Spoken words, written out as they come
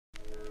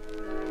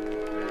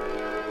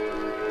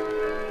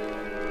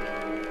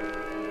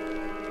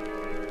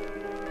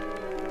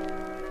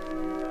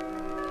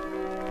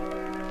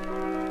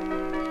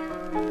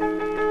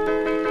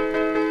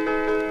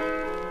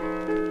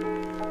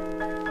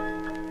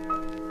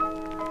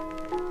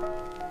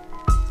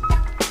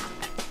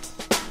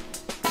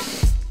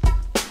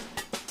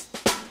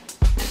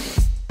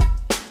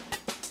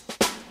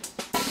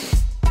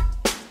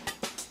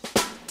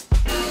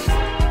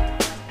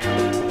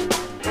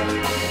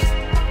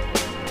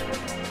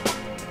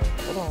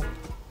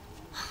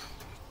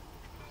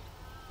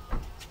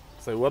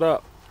Say what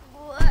up.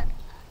 What?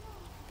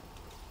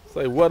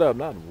 Say what up,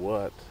 not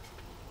what.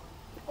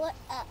 What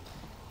up?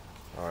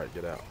 All right,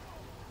 get out.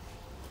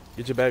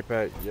 Get your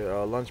backpack,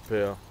 your lunch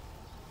pail.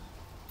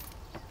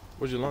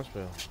 Where's your lunch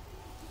pail?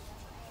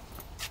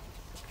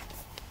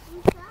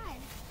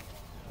 Inside.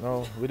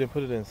 No, we didn't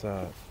put it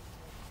inside.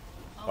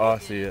 Oh, I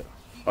see it.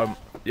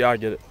 Yeah, I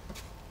get it.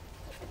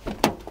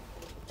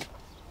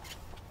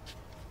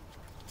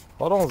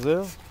 Hold on,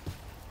 Zale.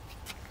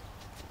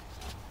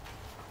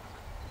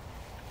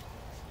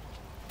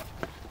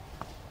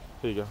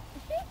 Here you go.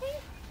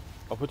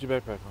 I'll put your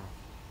backpack on.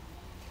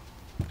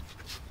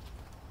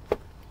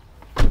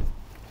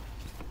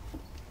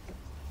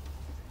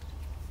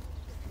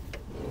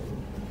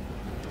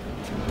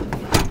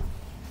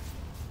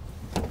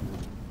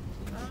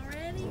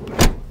 Ready? You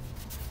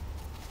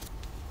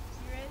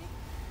ready?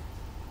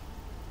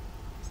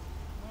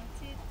 1,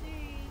 2, 3,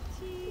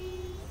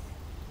 cheese.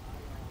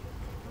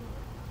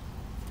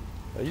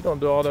 Hey, you don't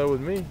do all that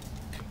with me.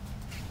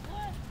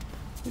 What?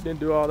 You didn't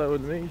do all that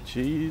with me.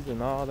 Cheese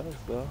and all that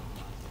stuff.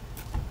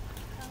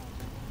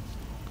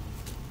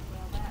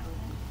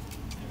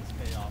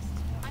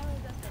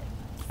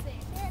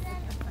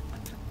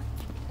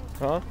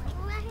 Huh?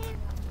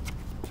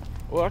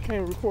 Well, I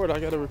can't record. I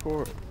gotta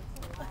record.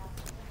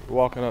 We're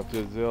walking up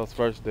to Zale's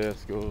first day of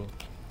school.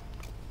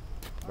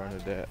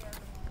 Bernadette.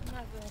 I'm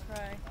not gonna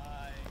cry.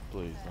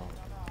 Please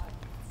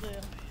don't.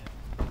 Zale.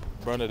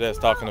 Bernadette's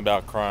talking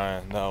about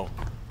crying. No.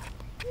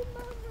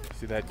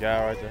 See that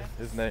guy right there?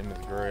 His name is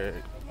Greg.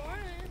 Good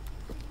morning.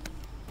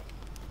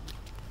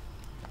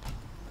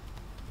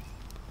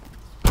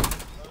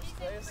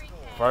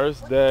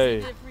 First day.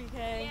 Is it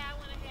pre-K? Yeah, I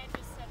went ahead and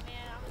just said,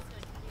 man, I was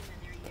going to be in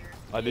there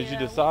year. Did you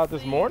Yeah, decide we'll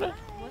this see morning?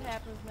 What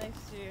happens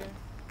next year?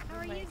 How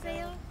are We you, might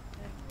Zale?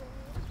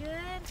 go.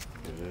 Good.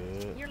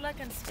 Good. You're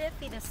looking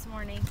spiffy this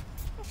morning.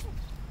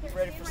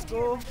 Ready for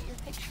school?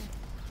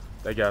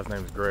 That guy's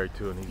name is Greg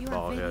too, and he's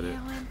bald headed.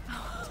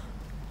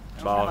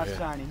 Bald Bald head. head.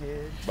 Shiny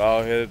head.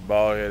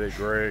 Bald headed,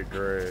 Greg.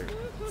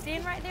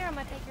 Stand right there. I'm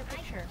going to take your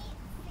picture.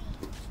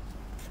 You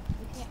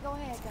can't go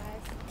ahead,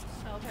 guys.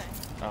 Okay.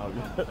 Oh,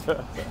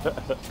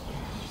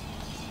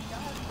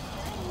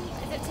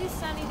 Is it too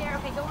sunny there?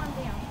 Okay, go on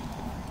down.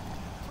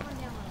 Go on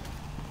down.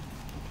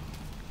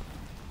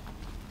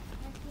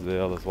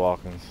 Zale is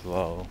walking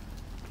slow.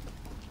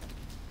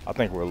 I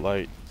think we're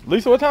late.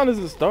 Lisa, what time does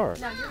it start?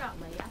 No, you're not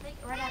late. I think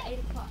right at 8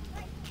 o'clock.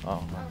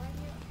 Oh,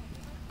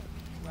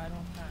 Right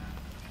on time.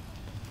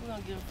 We're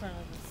gonna get in front of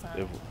the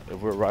sign. if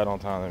we're right on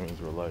time, that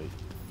means we're late.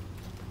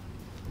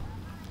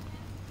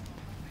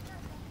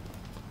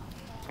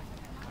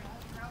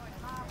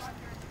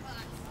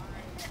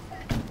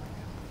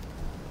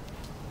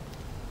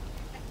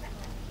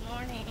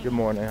 Morning. Good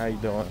morning. How you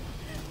doing?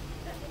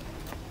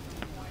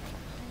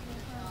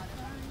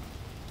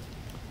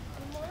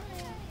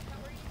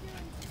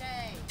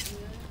 Okay.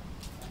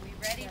 Are we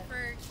ready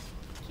for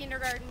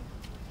kindergarten?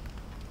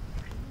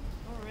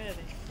 We're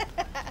ready.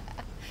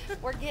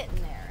 We're getting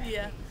there.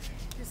 Yeah.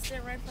 Just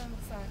sit right in front of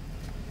the sign.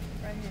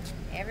 Right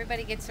here.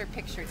 Everybody gets their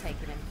picture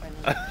taken in front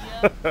of them.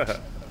 Yeah.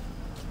 Sit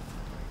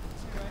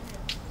right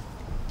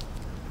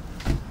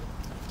here.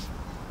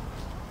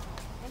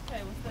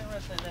 Okay, we'll stay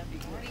right there. That'd be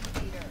good.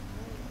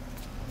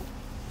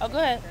 Oh, go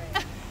ahead.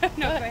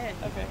 No, go ahead.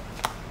 Okay.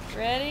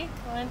 Ready?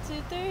 1,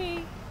 2,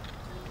 3.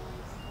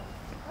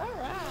 All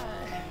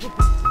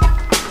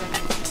right.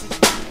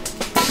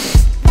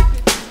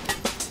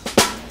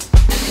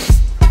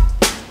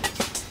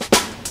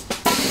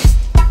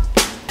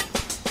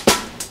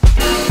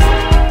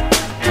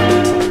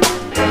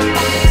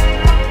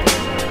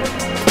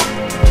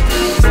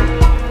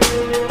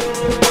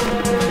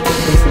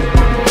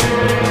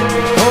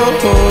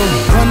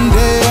 One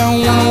day I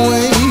wanna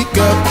wake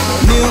up,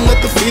 kneel at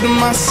the feet of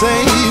my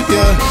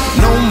Savior.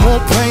 No more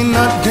pain,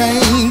 no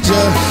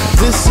danger.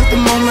 This is the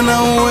moment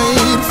I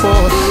wait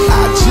for.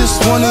 I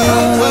just want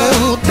you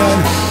well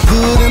done,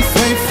 good and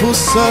faithful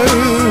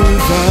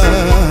servant.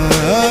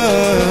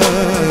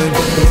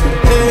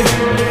 Hey,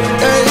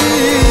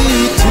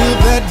 hey, till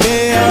that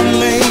day I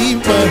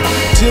labor,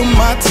 till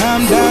my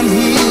time down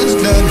here is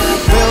done.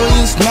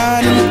 Failure's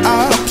not an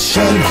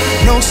option.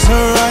 No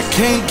sir, I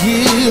can't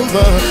give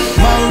up.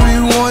 My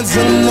rewards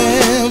in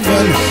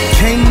heaven.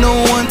 Can't no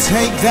one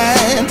take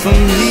that from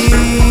me.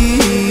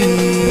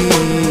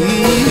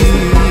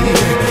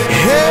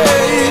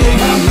 Hey,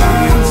 get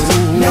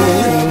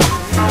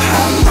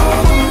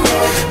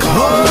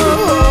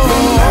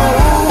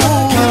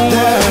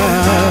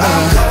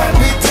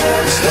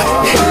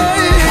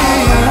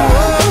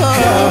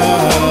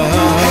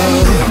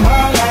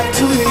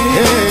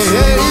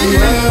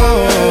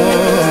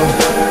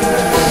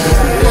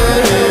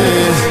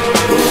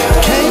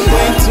can't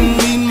wait to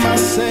meet my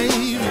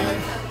Savior.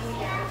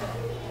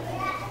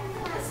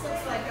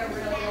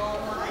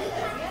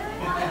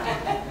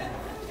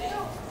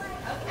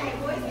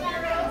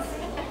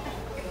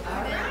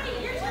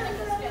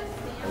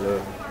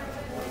 Hello.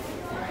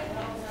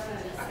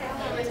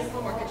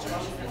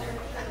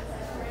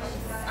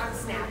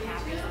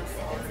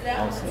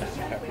 On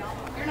Snap.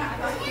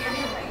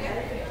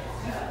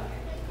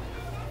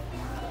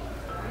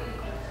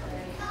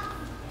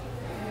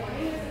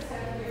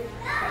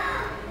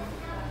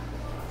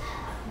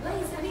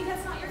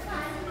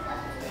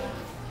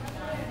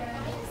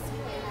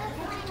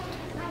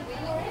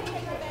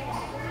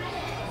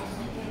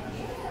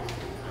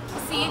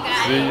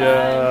 See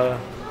ya.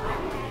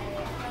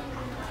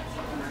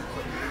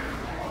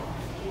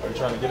 Are you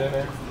trying to get in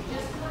there?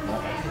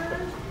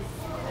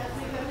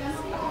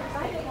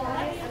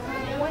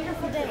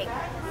 Wonderful day.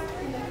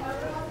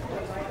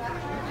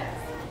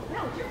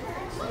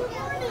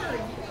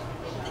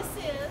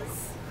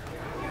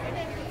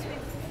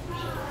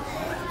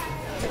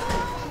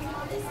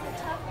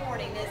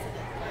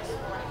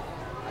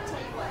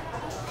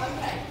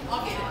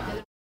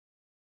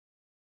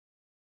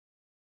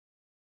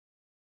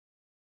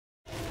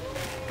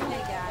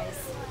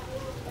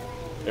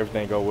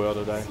 Everything go well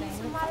today?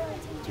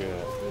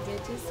 Good.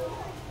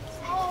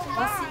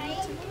 I'll see you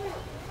tomorrow.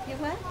 You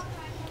what?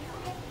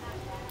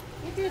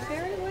 You did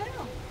very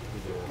well.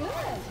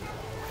 Good.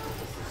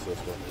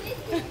 Sister.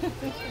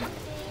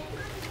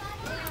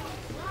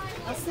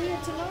 I'll see you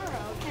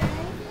tomorrow, okay?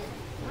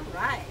 All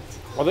right.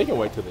 Well, they can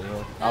wait till the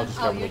end. I'll just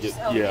come to get.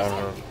 Yeah, I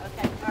know.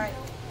 Okay, all right.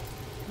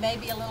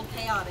 Maybe a little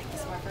chaotic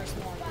is my first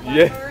morning.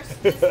 Yeah.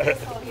 First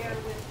dismissal here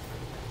with.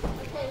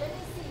 Okay, let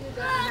me see you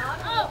guys. Not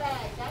in the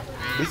bag. That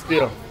was Be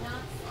still.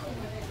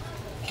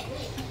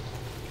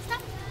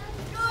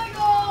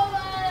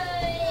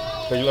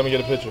 Can you let me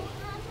get a picture?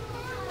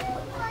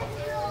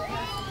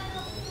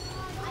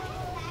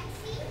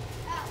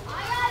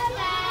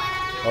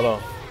 Hold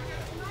on.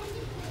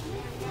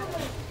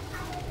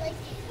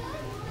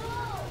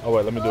 Oh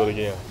wait, let me do it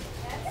again.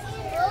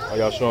 Are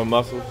y'all showing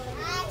muscles?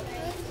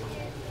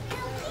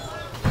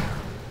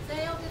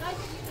 Zale, did I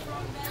give you the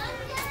wrong bag?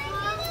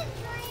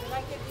 Did I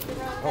give you the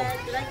wrong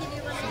bag? Did I give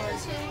you one of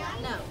those too?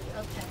 No.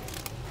 Okay.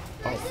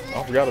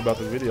 Oh, I forgot about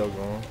the video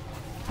going.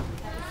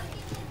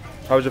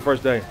 How was your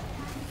first day?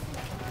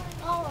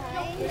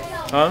 Alright.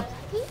 Huh?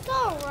 He's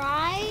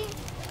alright.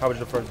 How was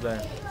your first day?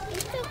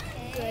 It's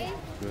okay.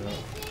 Good.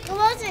 It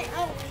wasn't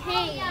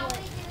okay, but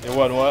It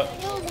wasn't what?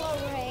 it was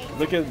alright.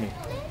 Look at me.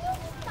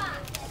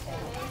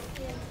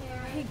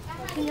 Hey,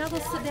 can y'all go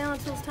sit down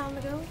until it's time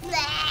to go? Go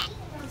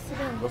sit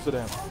down. Go sit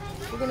down.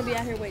 We're gonna be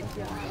out here waiting for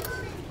y'all.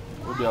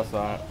 We'll be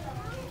outside.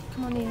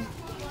 Come on in.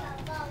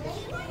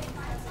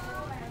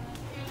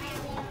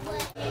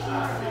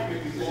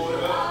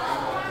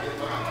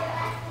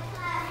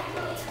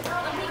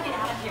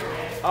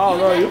 Oh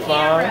no, you're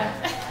fine.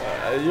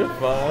 You're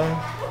fine.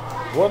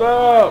 What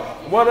up?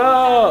 What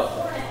up?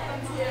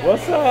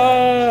 What's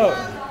up?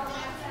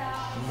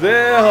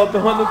 Zale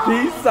throwing the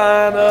peace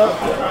sign up.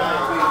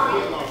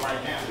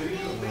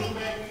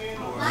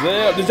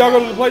 Zale, did y'all go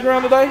to the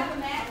playground today? Yeah.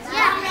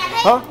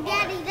 Huh?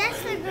 Daddy,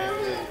 that's the girl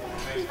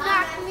who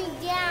knocked me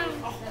down.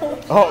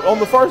 Oh, on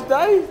the first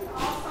day?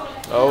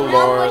 Oh No,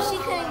 Lord. but she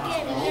couldn't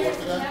get me.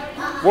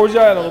 Where was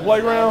y'all at, on the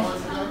playground?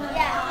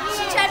 Yeah.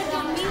 She tried to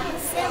give me the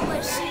same, but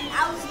I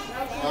was.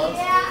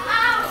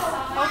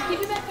 Oh, keep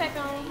your backpack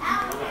on.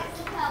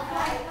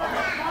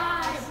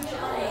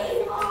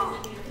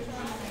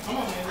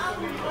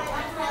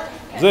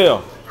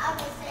 Zale.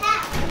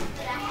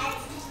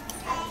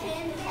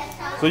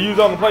 So you was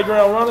on the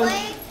playground running?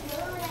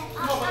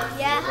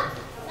 Yeah.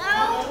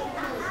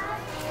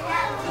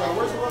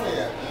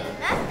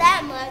 Not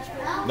that much.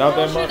 Not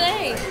that How's your much.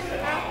 day?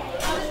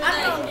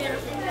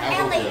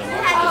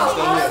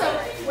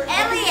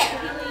 Elliot.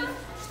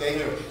 Stay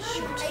here.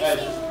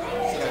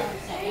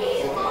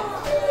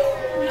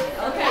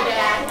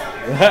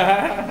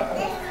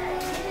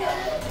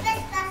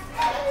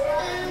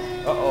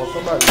 Uh-oh,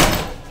 somebody.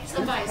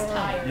 Somebody's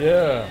tired.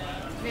 Yeah.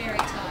 Very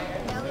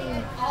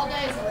tired. All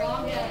day is a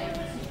long day.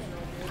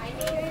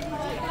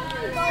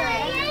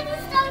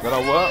 That a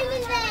what?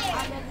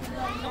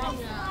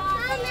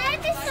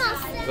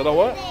 That a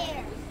what?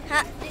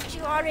 Huh? Did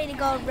you already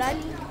go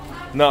running?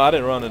 No, I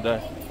didn't run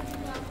today.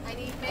 I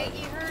need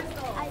Maggie hers.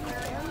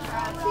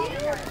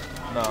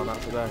 No,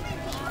 not today.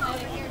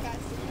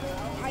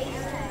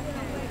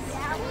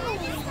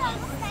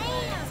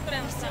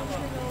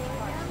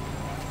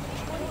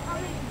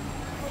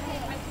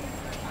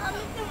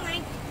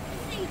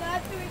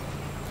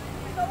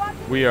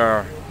 We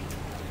are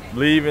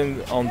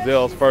leaving on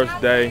Zale's first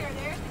day.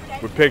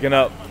 We're picking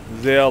up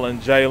Zale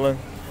and Jalen.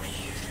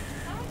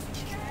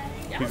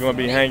 He's going to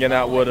be hanging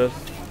out with us.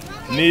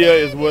 Nia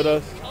is with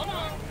us.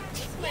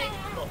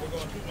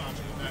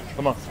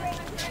 Come on.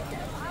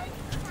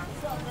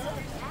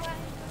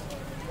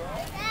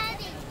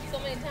 So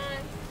many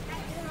times.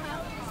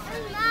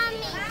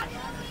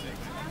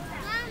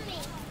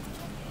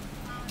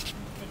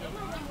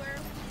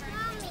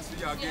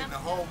 Y'all getting the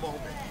whole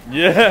moment.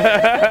 Yeah.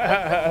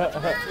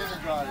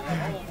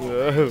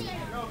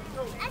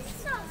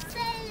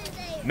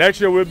 Next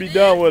year we'll be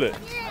done with it.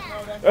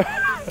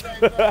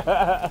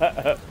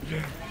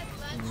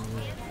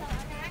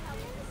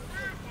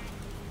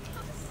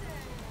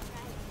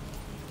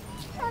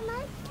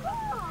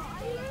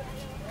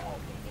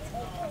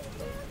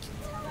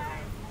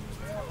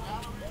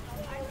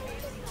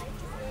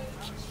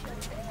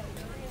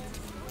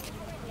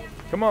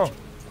 Come on.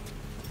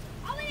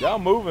 Y'all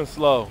moving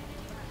slow.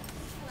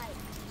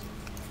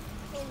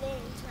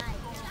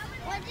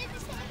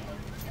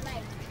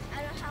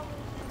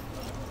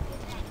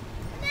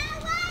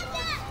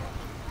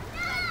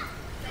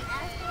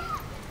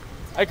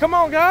 Hey, come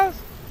on, guys.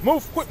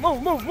 Move, quick,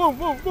 move, move, move,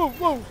 move,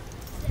 move, move.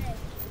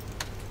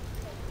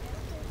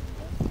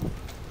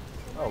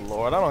 Oh,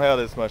 Lord, I don't have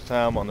this much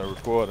time on the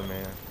recorder,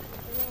 man.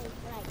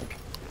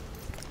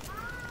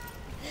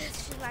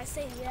 Should I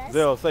say yes?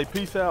 Zale, say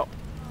peace out.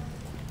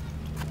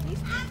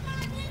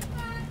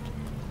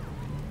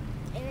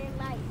 And then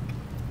like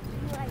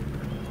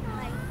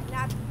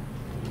not.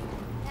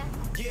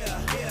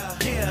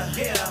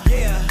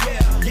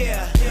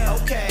 Yeah,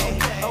 okay,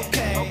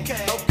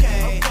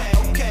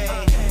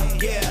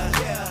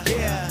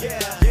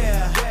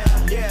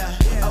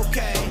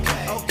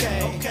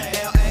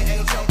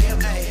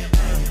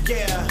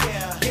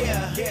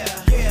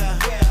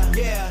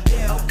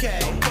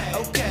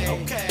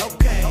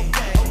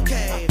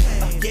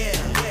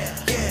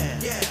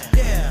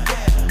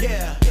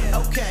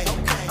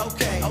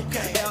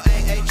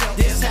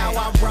 This how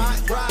I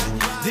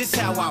rock, this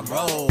how I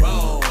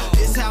roll.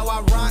 This how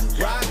I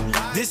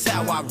rock, this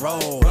how I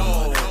roll.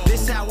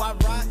 This how I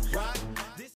rock.